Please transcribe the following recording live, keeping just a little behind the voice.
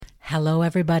Hello,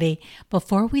 everybody.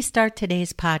 Before we start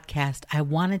today's podcast, I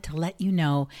wanted to let you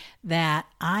know that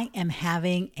I am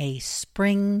having a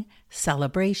spring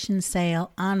celebration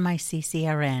sale on my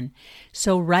CCRN.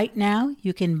 So right now,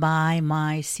 you can buy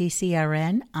my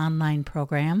CCRN online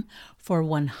program for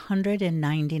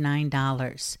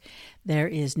 $199. There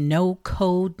is no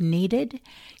code needed.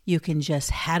 You can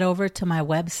just head over to my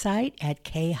website at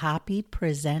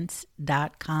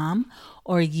khoppypresents.com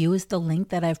or use the link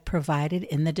that I've provided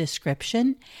in the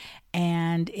description.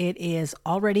 And it is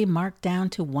already marked down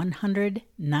to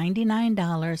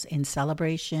 $199 in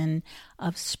celebration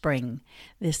of spring.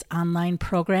 This online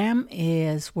program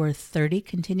is worth 30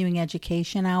 continuing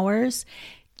education hours,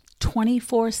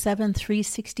 24/7,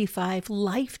 365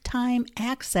 lifetime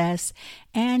access,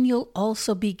 and you'll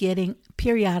also be getting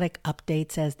periodic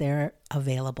updates as they're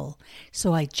available.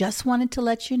 So I just wanted to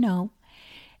let you know,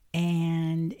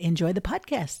 and enjoy the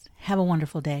podcast. Have a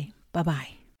wonderful day. Bye-bye.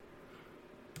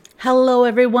 Hello,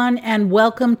 everyone, and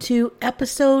welcome to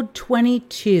episode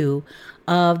 22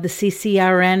 of the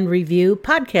CCRN Review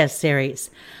podcast series.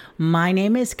 My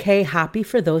name is Kay Hoppy.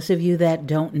 For those of you that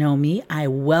don't know me, I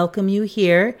welcome you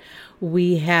here.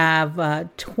 We have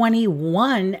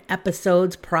 21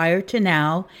 episodes prior to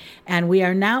now, and we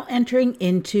are now entering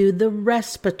into the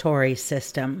respiratory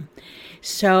system.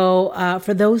 So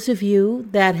for those of you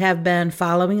that have been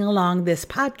following along this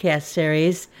podcast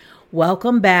series,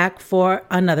 welcome back for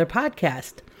another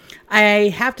podcast.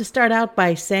 I have to start out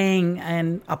by saying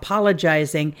and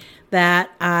apologizing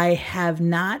that I have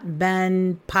not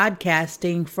been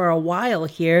podcasting for a while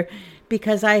here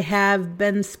because I have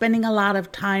been spending a lot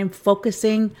of time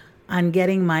focusing on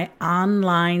getting my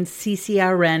online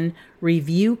CCRN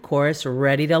review course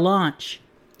ready to launch.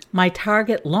 My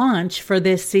target launch for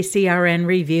this CCRN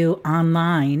review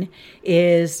online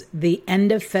is the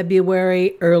end of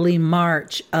February, early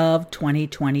March of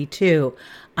 2022.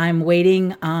 I'm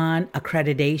waiting on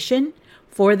accreditation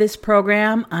for this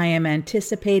program. I am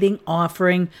anticipating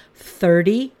offering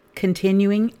 30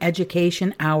 continuing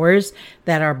education hours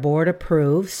that are board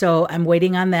approved. So I'm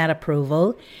waiting on that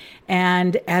approval.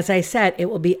 And as I said, it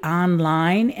will be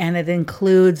online, and it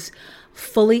includes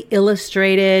fully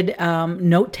illustrated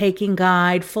note-taking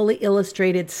guide, fully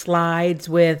illustrated slides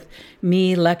with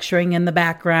me lecturing in the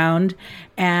background.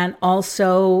 And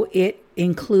also it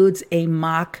includes a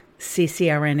mock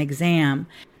CCRN exam.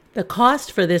 The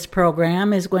cost for this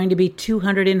program is going to be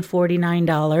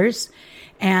 $249,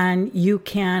 and you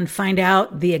can find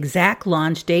out the exact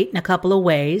launch date in a couple of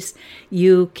ways.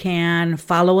 You can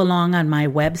follow along on my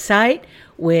website,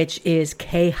 which is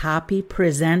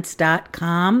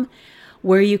khoppypresents.com,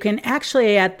 where you can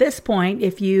actually, at this point,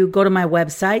 if you go to my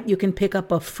website, you can pick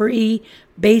up a free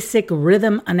basic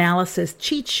rhythm analysis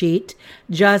cheat sheet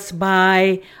just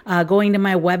by going to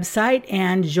my website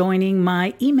and joining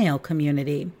my email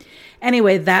community.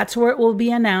 Anyway, that's where it will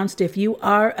be announced. If you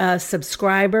are a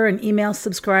subscriber, an email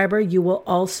subscriber, you will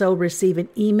also receive an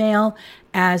email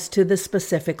as to the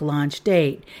specific launch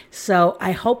date. So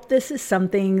I hope this is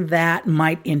something that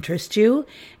might interest you.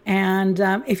 And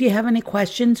if you have any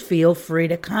questions, feel free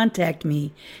to contact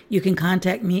me. You can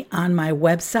contact me on my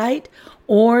website,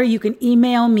 or you can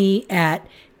email me at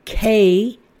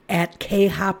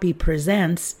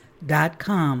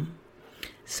khoppypresents.com.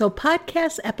 So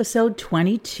podcast episode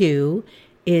 22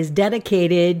 is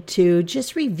dedicated to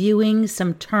just reviewing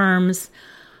some terms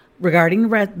regarding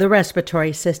the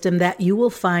respiratory system that you will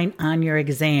find on your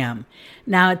exam.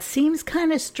 Now, it seems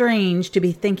kind of strange to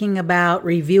be thinking about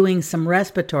reviewing some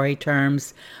respiratory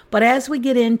terms, but as we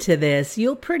get into this,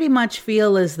 you'll pretty much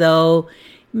feel as though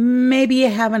maybe you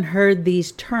haven't heard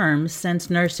these terms since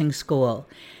nursing school.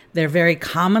 They're very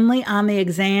commonly on the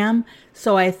exam,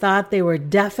 so I thought they were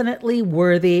definitely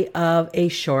worthy of a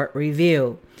short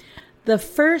review. The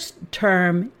first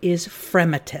term is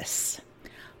fremitus,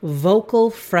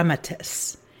 vocal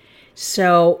fremitus.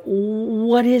 So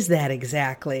what is that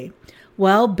exactly?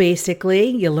 Well, basically,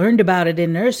 you learned about it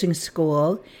in nursing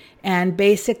school, and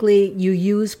basically you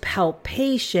use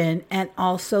palpation and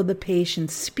also the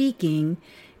patient speaking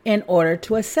in order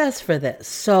to assess for this.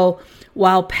 So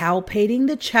while palpating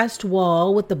the chest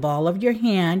wall with the ball of your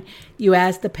hand, you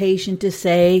ask the patient to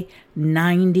say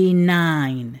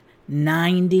 99,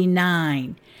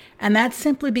 99. And that's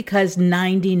simply because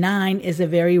 99 is a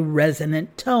very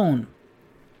resonant tone.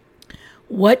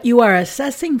 What you are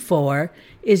assessing for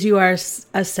is you are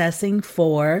assessing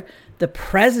for the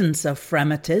presence of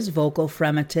fremitus, vocal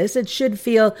fremitus. It should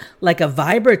feel like a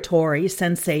vibratory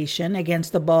sensation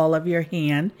against the ball of your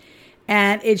hand,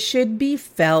 and it should be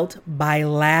felt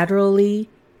bilaterally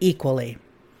equally.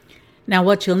 Now,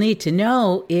 what you'll need to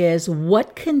know is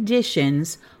what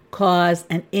conditions cause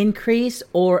an increase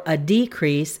or a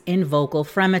decrease in vocal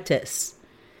fremitus.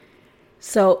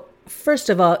 So, first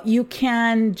of all, you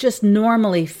can just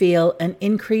normally feel an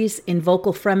increase in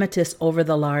vocal fremitus over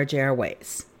the large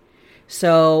airways.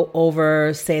 So,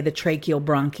 over, say, the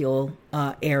tracheobronchial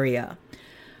area.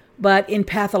 But in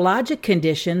pathologic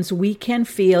conditions, we can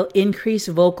feel increased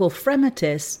vocal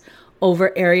fremitus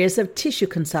over areas of tissue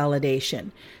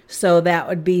consolidation. So that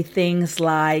would be things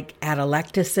like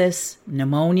atelectasis,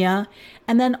 pneumonia,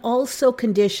 and then also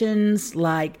conditions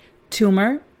like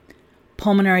tumor,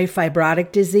 pulmonary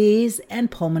fibrotic disease, and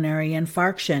pulmonary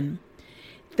infarction.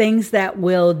 Things that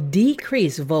will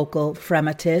decrease vocal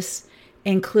fremitus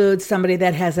include somebody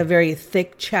that has a very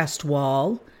thick chest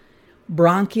wall,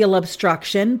 bronchial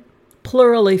obstruction,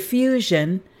 pleural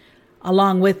effusion,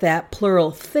 along with that pleural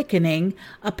thickening,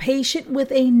 a patient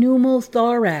with a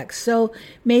pneumothorax. So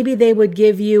maybe they would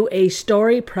give you a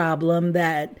story problem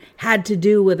that had to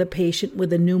do with a patient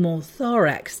with a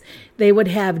pneumothorax. They would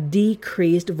have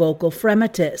decreased vocal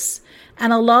fremitus.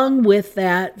 And along with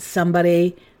that,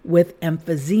 somebody with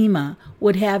emphysema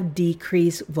would have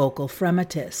decreased vocal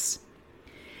fremitus.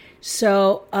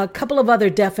 So a couple of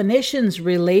other definitions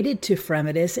related to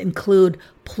fremitus include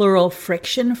pleural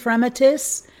friction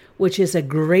fremitus, which is a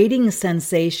grating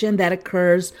sensation that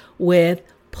occurs with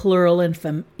pleural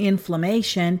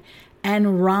inflammation, and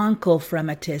rhonchal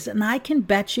fremitus. And I can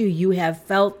bet you have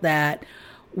felt that,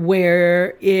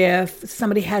 where if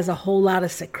somebody has a whole lot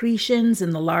of secretions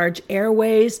in the large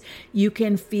airways, you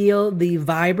can feel the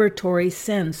vibratory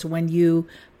sense when you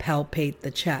palpate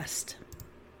the chest.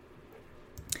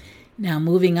 Now,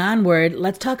 moving onward,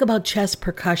 let's talk about chest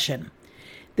percussion.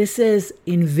 This is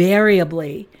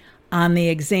invariably on the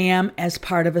exam as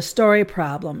part of a story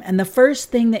problem. And the first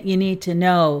thing that you need to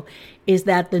know is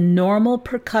that the normal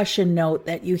percussion note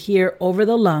that you hear over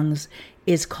the lungs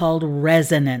is called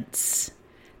resonance.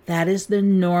 That is the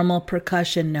normal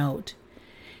percussion note.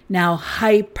 Now,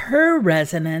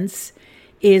 hyperresonance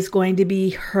is going to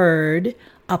be heard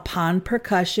upon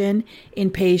percussion in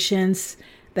patients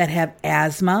that have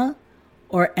asthma,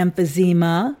 or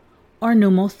emphysema, or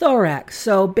pneumothorax.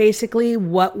 So basically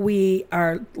what we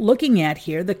are looking at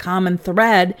here, the common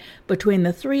thread between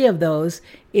the three of those,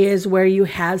 is where you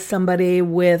have somebody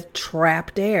with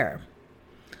trapped air.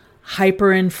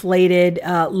 Hyperinflated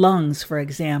lungs, for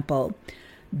example.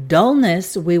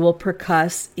 Dullness, we will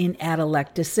percuss in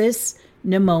atelectasis,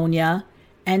 pneumonia,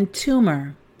 and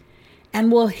tumor.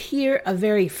 And we'll hear a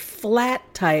very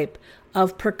flat type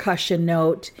of percussion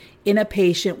note in a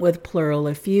patient with pleural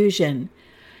effusion.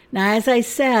 Now, as I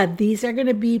said, these are going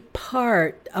to be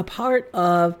a part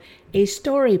of a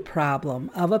story problem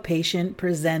of a patient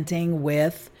presenting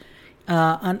with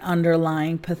an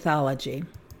underlying pathology.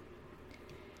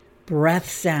 Breath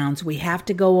sounds, we have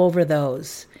to go over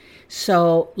those.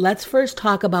 So let's first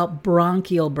talk about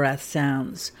bronchial breath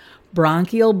sounds.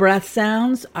 Bronchial breath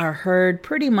sounds are heard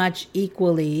pretty much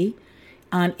equally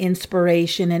on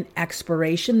inspiration and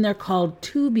expiration. They're called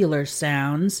tubular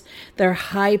sounds. They're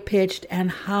high-pitched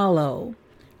and hollow.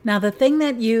 Now, the thing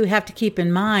that you have to keep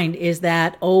in mind is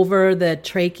that over the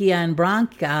trachea and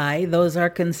bronchi, those are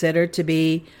considered to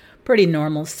be pretty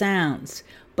normal sounds.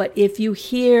 But if you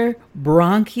hear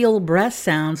bronchial breath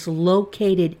sounds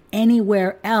located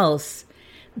anywhere else,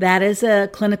 that is a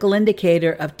clinical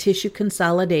indicator of tissue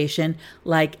consolidation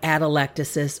like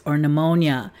atelectasis or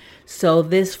pneumonia. So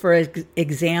this, for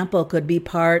example, could be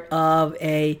part of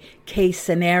a case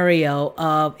scenario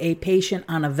of a patient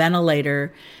on a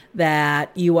ventilator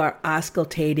that you are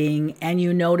auscultating, and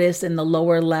you notice in the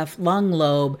lower left lung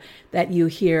lobe that you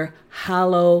hear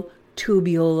hollow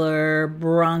tubular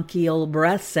bronchial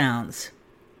breath sounds.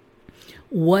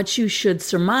 What you should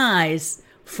surmise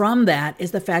from that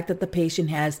is the fact that the patient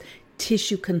has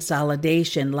tissue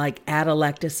consolidation like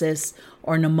atelectasis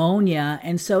or pneumonia,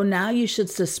 and so now you should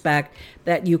suspect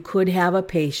that you could have a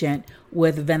patient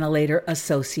with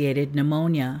ventilator-associated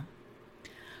pneumonia.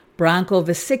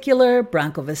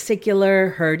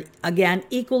 Bronchovesicular, heard again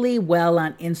equally well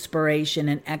on inspiration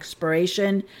and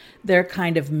expiration. They're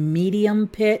kind of medium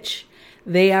pitch.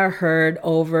 They are heard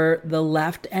over the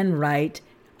left and right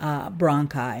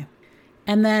bronchi.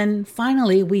 And then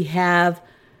finally, we have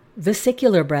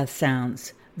vesicular breath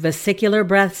sounds. Vesicular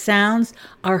breath sounds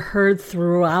are heard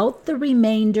throughout the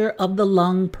remainder of the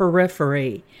lung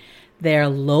periphery. They're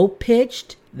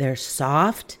low-pitched, they're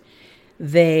soft,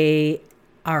 they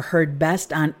are heard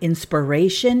best on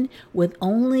inspiration with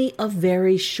only a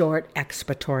very short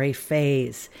expiratory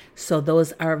phase. So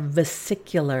those are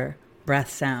vesicular breath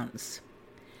sounds.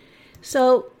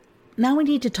 So now we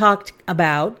need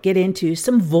to get into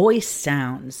some voice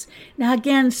sounds. Now,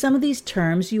 again, some of these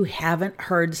terms you haven't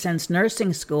heard since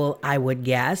nursing school, I would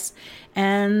guess.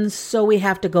 And so we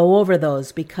have to go over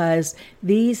those because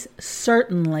these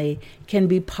certainly can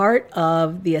be part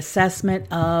of the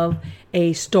assessment of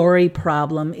a story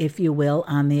problem, if you will,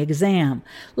 on the exam.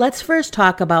 Let's first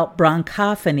talk about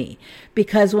bronchophony,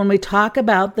 because when we talk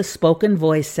about the spoken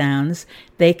voice sounds,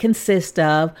 they consist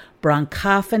of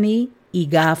bronchophony,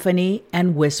 egophony,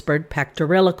 and whispered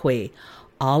pectoriloquy,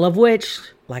 all of which,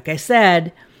 like I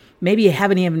said, maybe you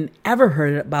haven't even ever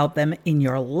heard about them in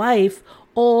your life,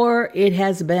 or it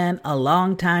has been a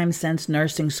long time since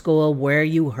nursing school where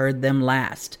you heard them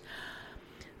last.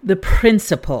 The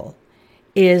principle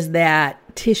is that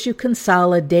tissue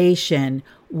consolidation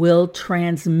will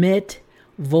transmit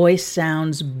voice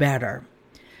sounds better.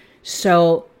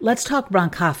 So let's talk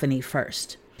bronchophony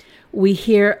first. We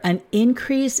hear an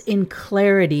increase in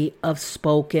clarity of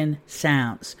spoken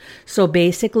sounds. So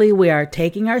basically, we are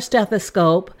taking our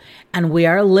stethoscope and we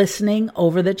are listening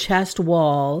over the chest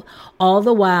wall. All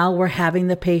the while, we're having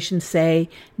the patient say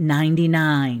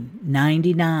 99,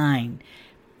 99.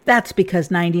 That's because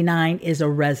 99 is a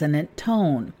resonant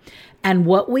tone. And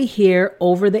what we hear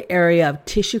over the area of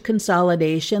tissue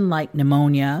consolidation, like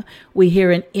pneumonia, we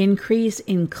hear an increase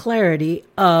in clarity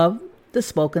of the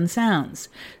spoken sounds.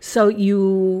 So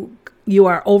you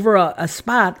are over a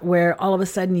spot where all of a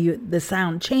sudden the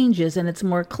sound changes and it's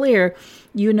more clear.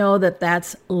 You know that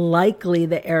that's likely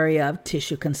the area of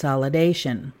tissue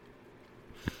consolidation.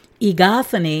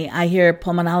 Egophony, I hear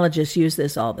pulmonologists use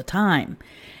this all the time.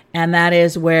 And that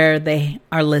is where they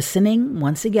are listening,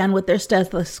 once again, with their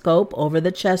stethoscope over the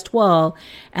chest wall,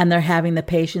 and they're having the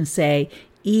patient say,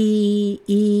 E,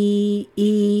 E,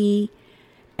 E.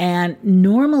 And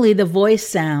normally the voice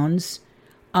sounds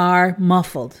are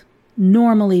muffled.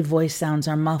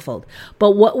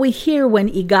 But what we hear when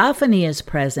egophony is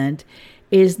present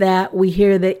is that we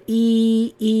hear the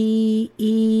E, E,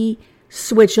 E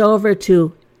switch over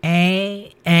to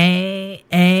A,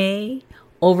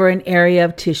 over an area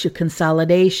of tissue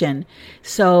consolidation.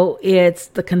 So it's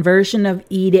the conversion of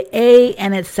E to A,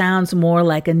 and it sounds more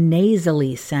like a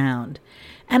nasally sound.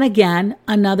 And again,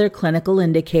 another clinical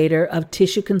indicator of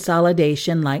tissue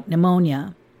consolidation like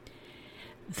pneumonia.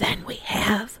 Then we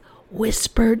have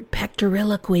whispered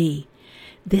pectoriloquy.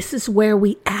 This is where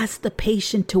we ask the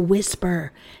patient to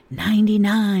whisper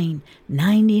 99,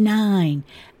 99.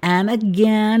 And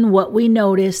again, what we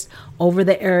noticed over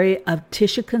the area of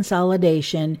tissue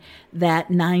consolidation,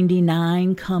 that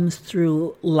 99 comes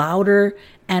through louder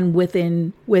and with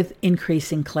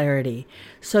increasing clarity.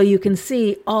 So you can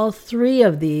see all three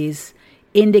of these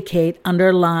indicate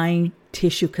underlying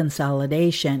tissue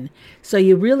consolidation. So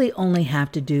you really only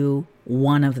have to do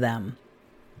one of them.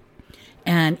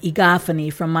 And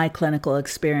egophony, from my clinical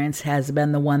experience, has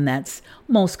been the one that's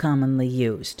most commonly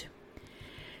used.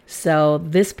 So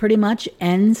this pretty much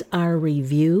ends our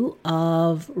review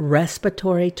of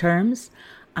respiratory terms.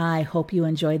 I hope you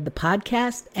enjoyed the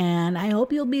podcast, and I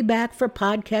hope you'll be back for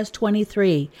podcast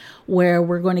 23, where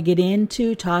we're going to get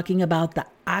into talking about the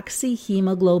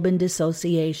oxyhemoglobin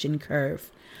dissociation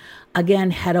curve.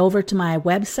 Again, head over to my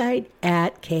website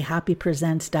at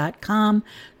khappypresents.com.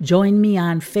 Join me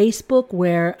on Facebook,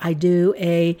 where I do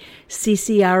a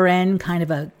CCRN kind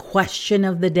of a question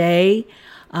of the day,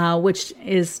 which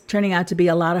is turning out to be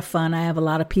a lot of fun. I have a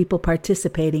lot of people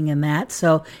participating in that,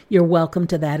 so you're welcome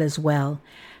to that as well.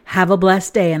 Have a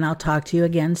blessed day, and I'll talk to you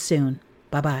again soon.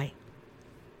 Bye-bye.